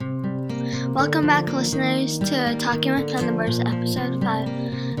Welcome back, listeners, to Talking with Thunderbirds, Episode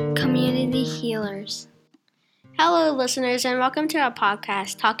 5, Community Healers. Hello, listeners, and welcome to our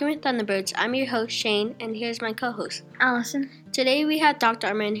podcast, Talking with Thunderbirds. I'm your host, Shane, and here's my co-host, Allison. Today we have Dr.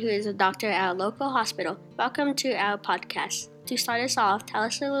 Orman, who is a doctor at our local hospital. Welcome to our podcast. To start us off, tell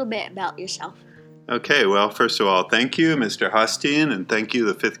us a little bit about yourself. Okay, well, first of all, thank you, Mr. Hostine, and thank you,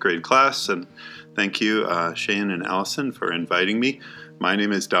 the 5th grade class, and thank you, Shane and Allison, for inviting me. My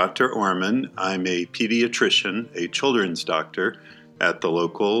name is Dr. Orman. I'm a pediatrician, a children's doctor at the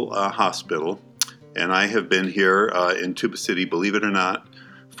local hospital, and I have been here in Tuba City, believe it or not,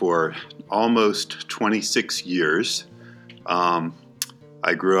 for almost 26 years.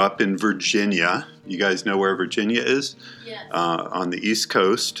 I grew up in Virginia. You guys know where Virginia is? Yes. On the East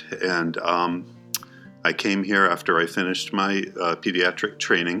Coast, and I came here after I finished my pediatric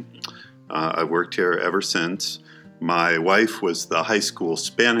training. I've worked here ever since. My wife was the high school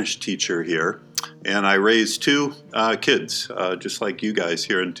Spanish teacher here, and I raised two kids, just like you guys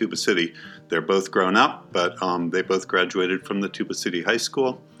here in Tuba City. They're both grown up, but they both graduated from the Tuba City High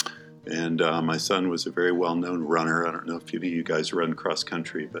School, and my son was a very well-known runner. I don't know if any of you guys run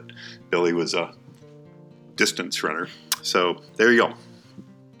cross-country, but Billy was a distance runner. So there you go.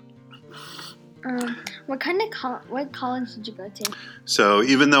 What college did you go to? So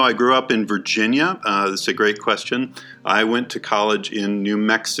even though I grew up in Virginia, this is a great question. I went to college in New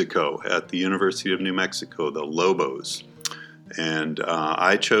Mexico at the University of New Mexico, the Lobos. And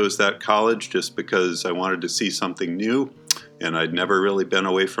I chose that college just because I wanted to see something new, and I'd never really been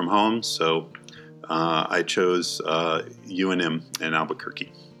away from home. So I chose UNM in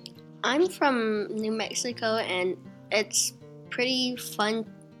Albuquerque. I'm from New Mexico, and it's pretty fun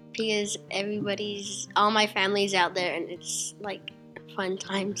because all my family's out there, and it's like fun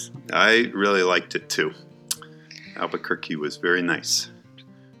times. I really liked it too. Albuquerque was very nice.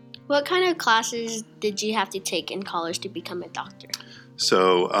 What kind of classes did you have to take in college to become a doctor?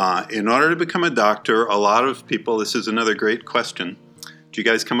 So in order to become a doctor, a lot of people, this is another great question. Did you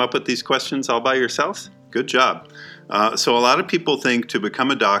guys come up with these questions all by yourselves? Good job. So a lot of people think to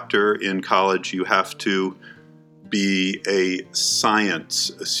become a doctor in college, you have to be a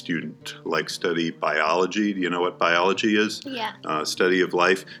science student, like study biology. Do you know what biology is? Yeah. Study of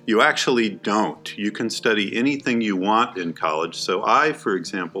life. You actually don't. You can study anything you want in college. So I, for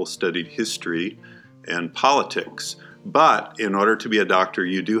example, studied history and politics. But in order to be a doctor,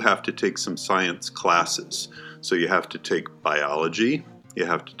 you do have to take some science classes. So you have to take biology, you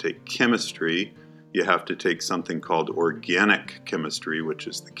have to take chemistry, you have to take something called organic chemistry, which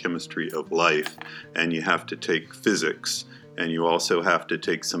is the chemistry of life, and you have to take physics, and you also have to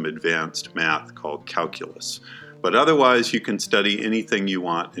take some advanced math called calculus. But otherwise, you can study anything you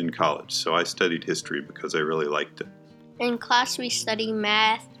want in college. So I studied history because I really liked it. In class, we study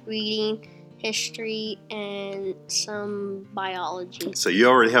math, reading, history, and some biology. So you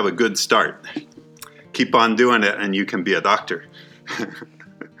already have a good start. Keep on doing it, and you can be a doctor.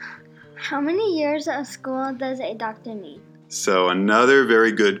 How many years of school does a doctor need? So another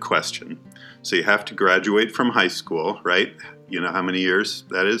very good question. So you have to graduate from high school, right? You know how many years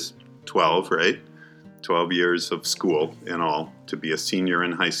that is? 12, right? 12 years of school in all to be a senior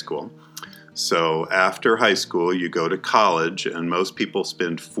in high school. So after high school, you go to college, and most people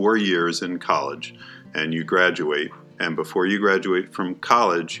spend 4 years in college, and you graduate. And before you graduate from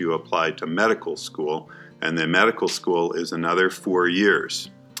college, you apply to medical school, and then medical school is another 4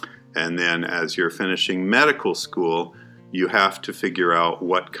 years. And then as you're finishing medical school, you have to figure out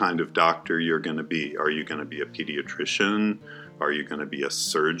what kind of doctor you're going to be. Are you going to be a pediatrician? Are you going to be a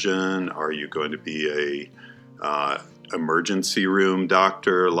surgeon? Are you going to be a emergency room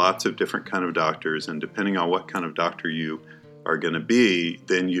doctor? Lots of different kind of doctors. And depending on what kind of doctor you are going to be,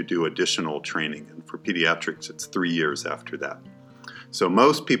 then you do additional training. And for pediatrics, it's 3 years after that. So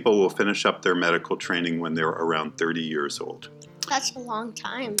most people will finish up their medical training when they're around 30 years old. That's a long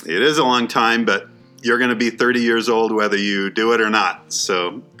time. It is a long time, but you're going to be 30 years old whether you do it or not.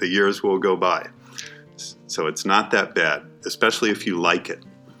 So the years will go by. So it's not that bad, especially if you like it.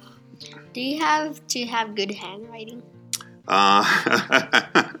 Do you have to have good handwriting?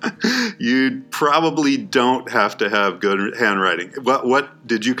 You probably don't have to have good handwriting. What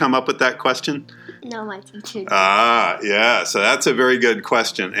did you come up with that question? No, my teacher did. Yeah, so that's a very good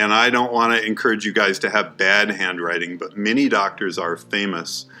question. And I don't want to encourage you guys to have bad handwriting, but many doctors are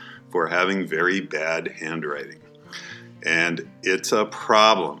famous for having very bad handwriting. And it's a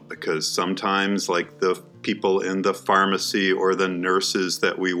problem because sometimes, like the people in the pharmacy or the nurses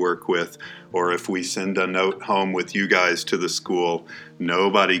that we work with, or if we send a note home with you guys to the school,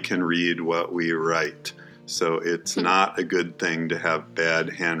 nobody can read what we write. So it's not a good thing to have bad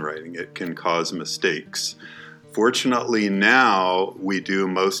handwriting. It can cause mistakes. Fortunately, now we do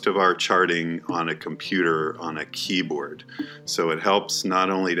most of our charting on a computer, on a keyboard. So it helps not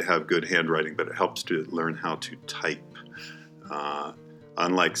only to have good handwriting, but it helps to learn how to type.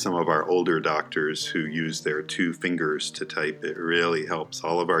 Unlike some of our older doctors who use their 2 fingers to type, it really helps.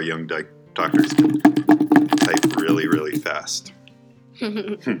 All of our young doctors can type really, really fast.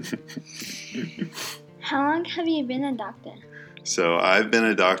 How long have you been a doctor? So I've been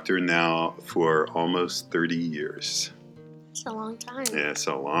a doctor now for almost 30 years. It's a long time. Yeah, it's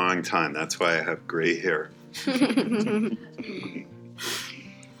a long time. That's why I have gray hair.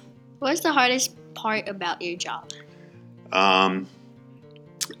 What's the hardest part about your job?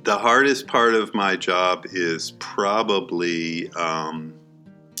 The hardest part of my job is probably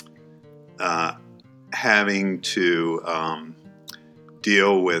having to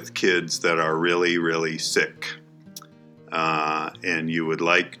deal with kids that are really, really sick. And you would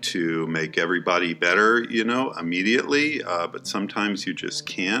like to make everybody better, immediately, but sometimes you just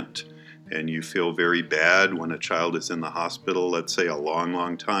can't. And you feel very bad when a child is in the hospital, let's say a long,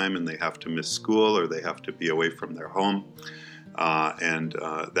 long time, and they have to miss school or they have to be away from their home. And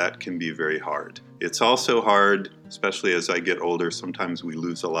that can be very hard. It's also hard, especially as I get older, sometimes we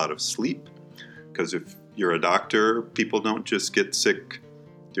lose a lot of sleep. Because if you're a doctor, people don't just get sick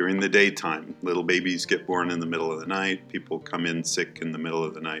during the daytime. Little babies get born in the middle of the night. People come in sick in the middle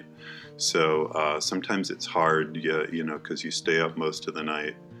of the night. So sometimes it's hard, because you stay up most of the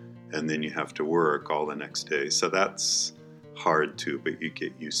night and then you have to work all the next day. So that's hard too, but you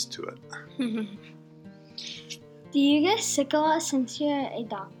get used to it. Do you get sick a lot since you're a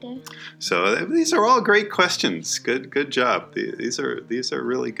doctor? So these are all great questions. Good job. These are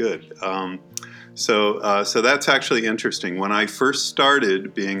really good. So that's actually interesting. When I first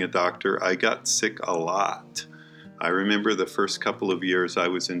started being a doctor, I got sick a lot. I remember the first couple of years I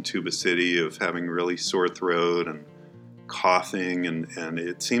was in Tuba City of having really sore throat and coughing, and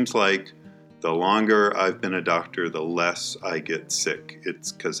it seems like the longer I've been a doctor, the less I get sick.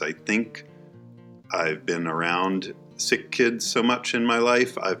 It's because I think I've been around sick kids so much in my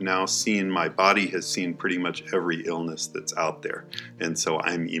life. I've now my body has seen pretty much every illness that's out there. And so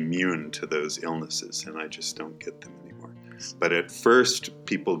I'm immune to those illnesses and I just don't get them anymore. But at first,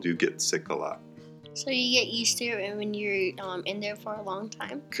 people do get sick a lot. So you get used to it when you're in there for a long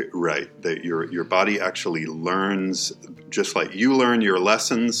time? Right. That your body actually learns, just like you learn your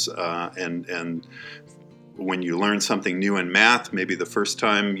lessons, and when you learn something new in math, maybe the first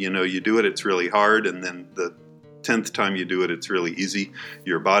time you do it, it's really hard, and then the 10th time you do it, it's really easy.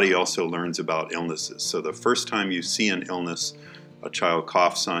 Your body also learns about illnesses. So the first time you see an illness, a child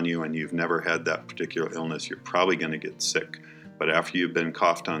coughs on you and you've never had that particular illness, you're probably going to get sick. But after you've been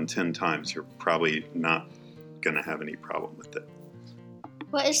coughed on 10 times, you're probably not going to have any problem with it.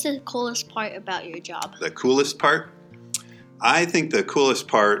 What is the coolest part about your job? The coolest part? I think the coolest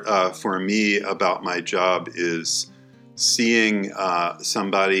part for me about my job is seeing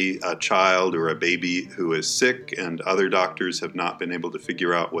somebody, a child or a baby who is sick and other doctors have not been able to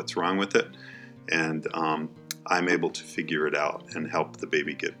figure out what's wrong with it. And I'm able to figure it out and help the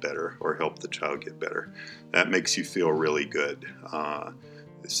baby get better or help the child get better. That makes you feel really good.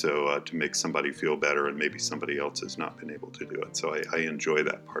 So to make somebody feel better and maybe somebody else has not been able to do it. So I enjoy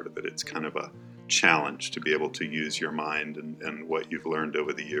that part of it. It's kind of a challenge to be able to use your mind and what you've learned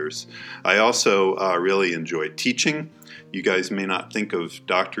over the years. I also really enjoy teaching. You guys may not think of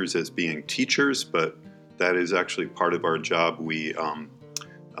doctors as being teachers, but that is actually part of our job. We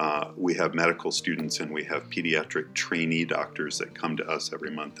have medical students and we have pediatric trainee doctors that come to us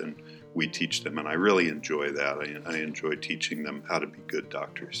every month and we teach them, and I really enjoy that. I enjoy teaching them how to be good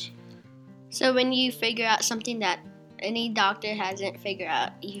doctors. So when you figure out something that any doctor hasn't figured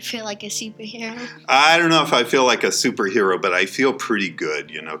out, you feel like a superhero? I don't know if I feel like a superhero, but I feel pretty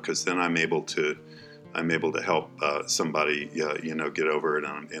good, because then I'm able to help somebody, get over it,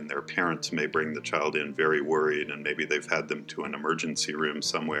 and their parents may bring the child in very worried, and maybe they've had them to an emergency room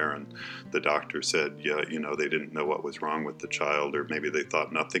somewhere, and the doctor said, they didn't know what was wrong with the child, or maybe they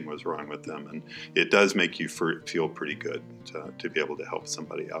thought nothing was wrong with them, and it does make you feel pretty good to be able to help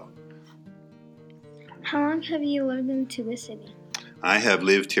somebody out. How long have you lived in Tuba City? I have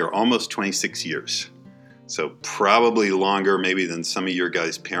lived here almost 26 years. So probably longer maybe than some of your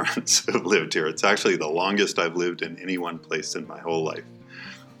guys' parents have lived here. It's actually the longest I've lived in any one place in my whole life.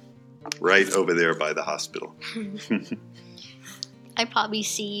 Right over there by the hospital. I probably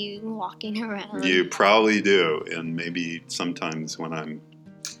see you walking around. You probably do. And maybe sometimes when I'm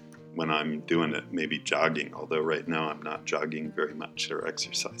when I'm doing it, maybe jogging, although right now I'm not jogging very much or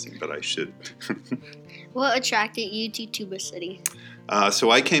exercising, but I should. What attracted you to Tuba City?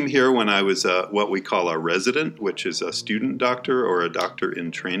 So I came here when I was what we call a resident, which is a student doctor or a doctor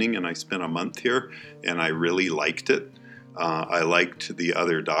in training, and I spent a month here, and I really liked it. I liked the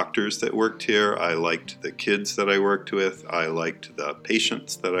other doctors that worked here. I liked the kids that I worked with. I liked the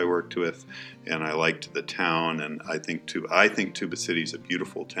patients that I worked with, and I liked the town. And I think Tuba City is a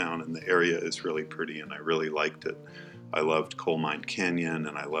beautiful town, and the area is really pretty, and I really liked it. I loved Coal Mine Canyon,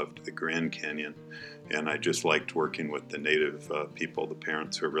 and I loved the Grand Canyon, and I just liked working with the native people. The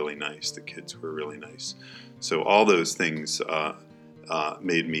parents were really nice. The kids were really nice. So all those things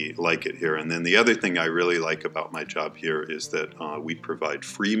made me like it here. And then the other thing I really like about my job here is that we provide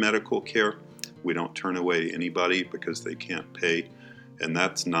free medical care. We don't turn away anybody because they can't pay. And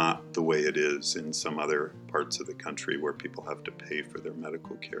that's not the way it is in some other parts of the country where people have to pay for their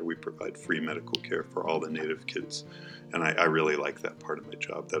medical care. We provide free medical care for all the native kids. And I really like that part of my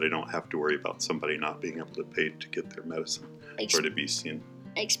job, that I don't have to worry about somebody not being able to pay to get their medicine or to be seen.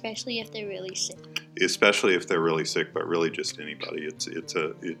 Especially if they're really sick. Especially if they're really sick, but really just anybody.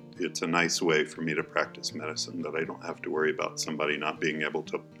 It's a nice way for me to practice medicine, that I don't have to worry about somebody not being able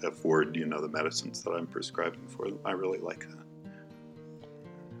to afford, the medicines that I'm prescribing for them. I really like that.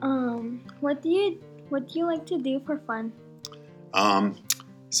 What do you like to do for fun?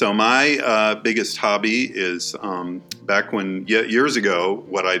 So my biggest hobby is back when years ago,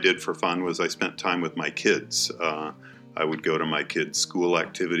 what I did for fun was I spent time with my kids. I would go to my kids' school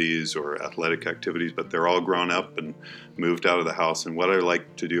activities or athletic activities, but they're all grown up and moved out of the house. And what I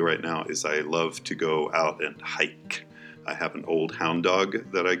like to do right now is I love to go out and hike. I have an old hound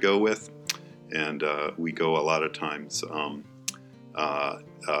dog that I go with, and we go a lot of times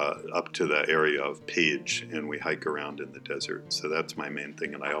up to the area of Page, and we hike around in the desert. So that's my main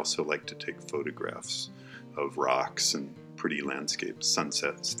thing. And I also like to take photographs of rocks and pretty landscapes,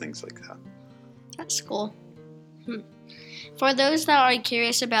 sunsets, things like that. That's cool. For those that are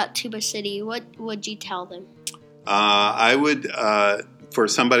curious about Tuba City, what would you tell them? I would, for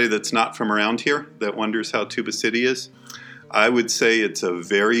somebody that's not from around here that wonders how Tuba City is, I would say it's a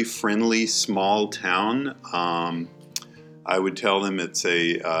very friendly, small town. I would tell them it's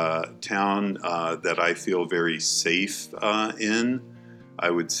a town that I feel very safe in. I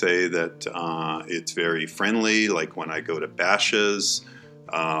would say that it's very friendly. Like when I go to bashes,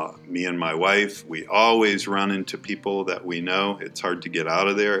 me and my wife, we always run into people that we know. It's hard to get out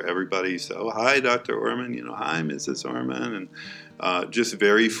of there. Everybody's, oh, hi, Dr. Orman, hi, Mrs. Orman. And just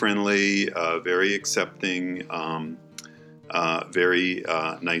very friendly, very accepting, very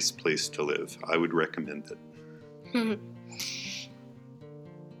nice place to live. I would recommend it.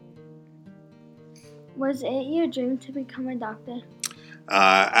 Was it your dream to become a doctor?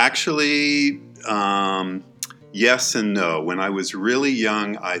 Actually, yes and no. When I was really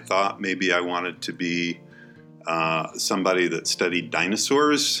young, I thought maybe I wanted to be somebody that studied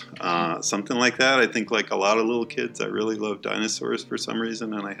dinosaurs, something like that. I think like a lot of little kids, I really loved dinosaurs for some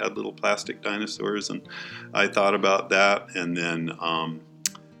reason, and I had little plastic dinosaurs, and I thought about that. And then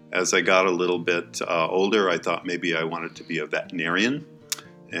as I got a little bit older, I thought maybe I wanted to be a veterinarian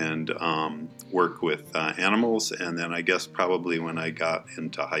and work with animals. And then I guess probably when I got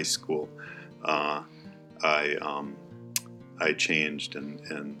into high school, I changed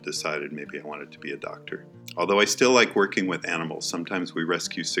and decided maybe I wanted to be a doctor. Although I still like working with animals. Sometimes we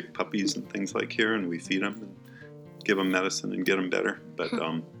rescue sick puppies and things like here, and we feed them and give them medicine and get them better.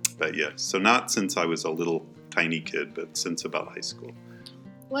 But yeah, so not since I was a little tiny kid, but since about high school.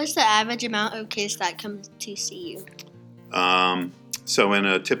 What's the average amount of kids that come to see you? So in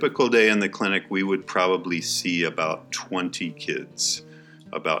a typical day in the clinic, we would probably see about 20 kids,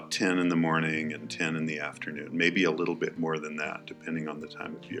 about 10 in the morning and 10 in the afternoon, maybe a little bit more than that, depending on the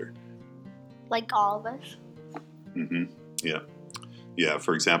time of year. Like all of us? Mm-hmm. Yeah. Yeah,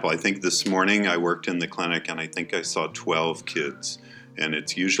 for example, I think this morning I worked in the clinic and I think I saw 12 kids. And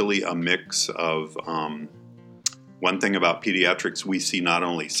it's usually a mix of, one thing about pediatrics, we see not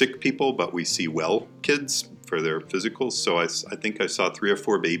only sick people, but we see well kids for their physicals. So I think I saw 3 or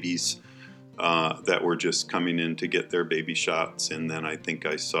 4 babies that were just coming in to get their baby shots. And then I think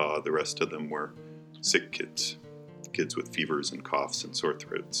I saw the rest of them were sick kids with fevers and coughs and sore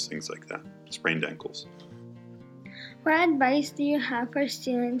throats, things like that, sprained ankles. What advice do you have for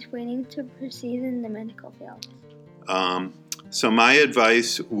students waiting to proceed in the medical field? So my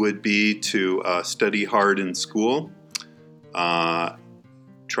advice would be to study hard in school.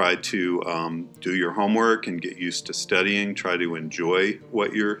 Try to do your homework and get used to studying. Try to enjoy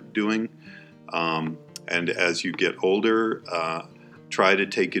what you're doing. And as you get older, Try to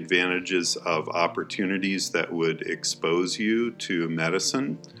take advantages of opportunities that would expose you to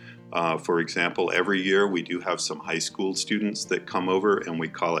medicine. For example, every year we do have some high school students that come over, and we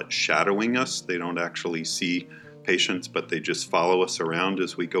call it shadowing us. They don't actually see patients, but they just follow us around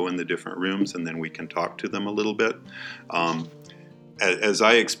as we go in the different rooms, and then we can talk to them a little bit. As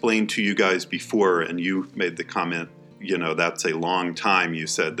I explained to you guys before, and you made the comment, that's a long time, you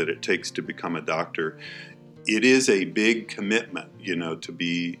said, that it takes to become a doctor. It is a big commitment, to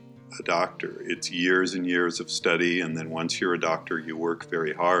be a doctor. It's years and years of study, and then once you're a doctor, you work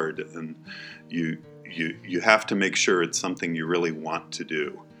very hard, and you have to make sure it's something you really want to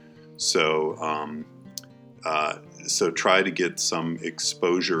do. So try to get some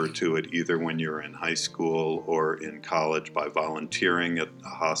exposure to it, either when you're in high school or in college by volunteering at a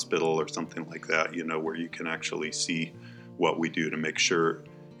hospital or something like that, where you can actually see what we do to make sure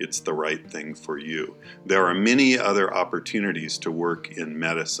it's the right thing for you. There are many other opportunities to work in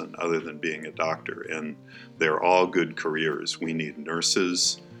medicine other than being a doctor, and they're all good careers. We need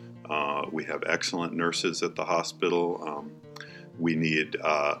nurses. We have excellent nurses at the hospital. We need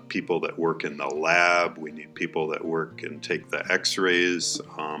people that work in the lab. We need people that work and take the x-rays.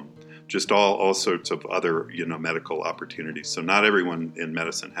 Just all sorts of other, medical opportunities. So not everyone in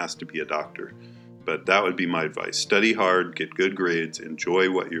medicine has to be a doctor. But that would be my advice. Study hard, get good grades, enjoy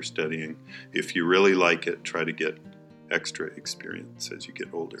what you're studying. If you really like it, try to get extra experience as you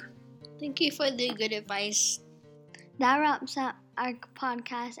get older. Thank you for the good advice. That wraps up our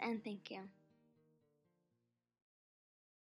podcast, and thank you.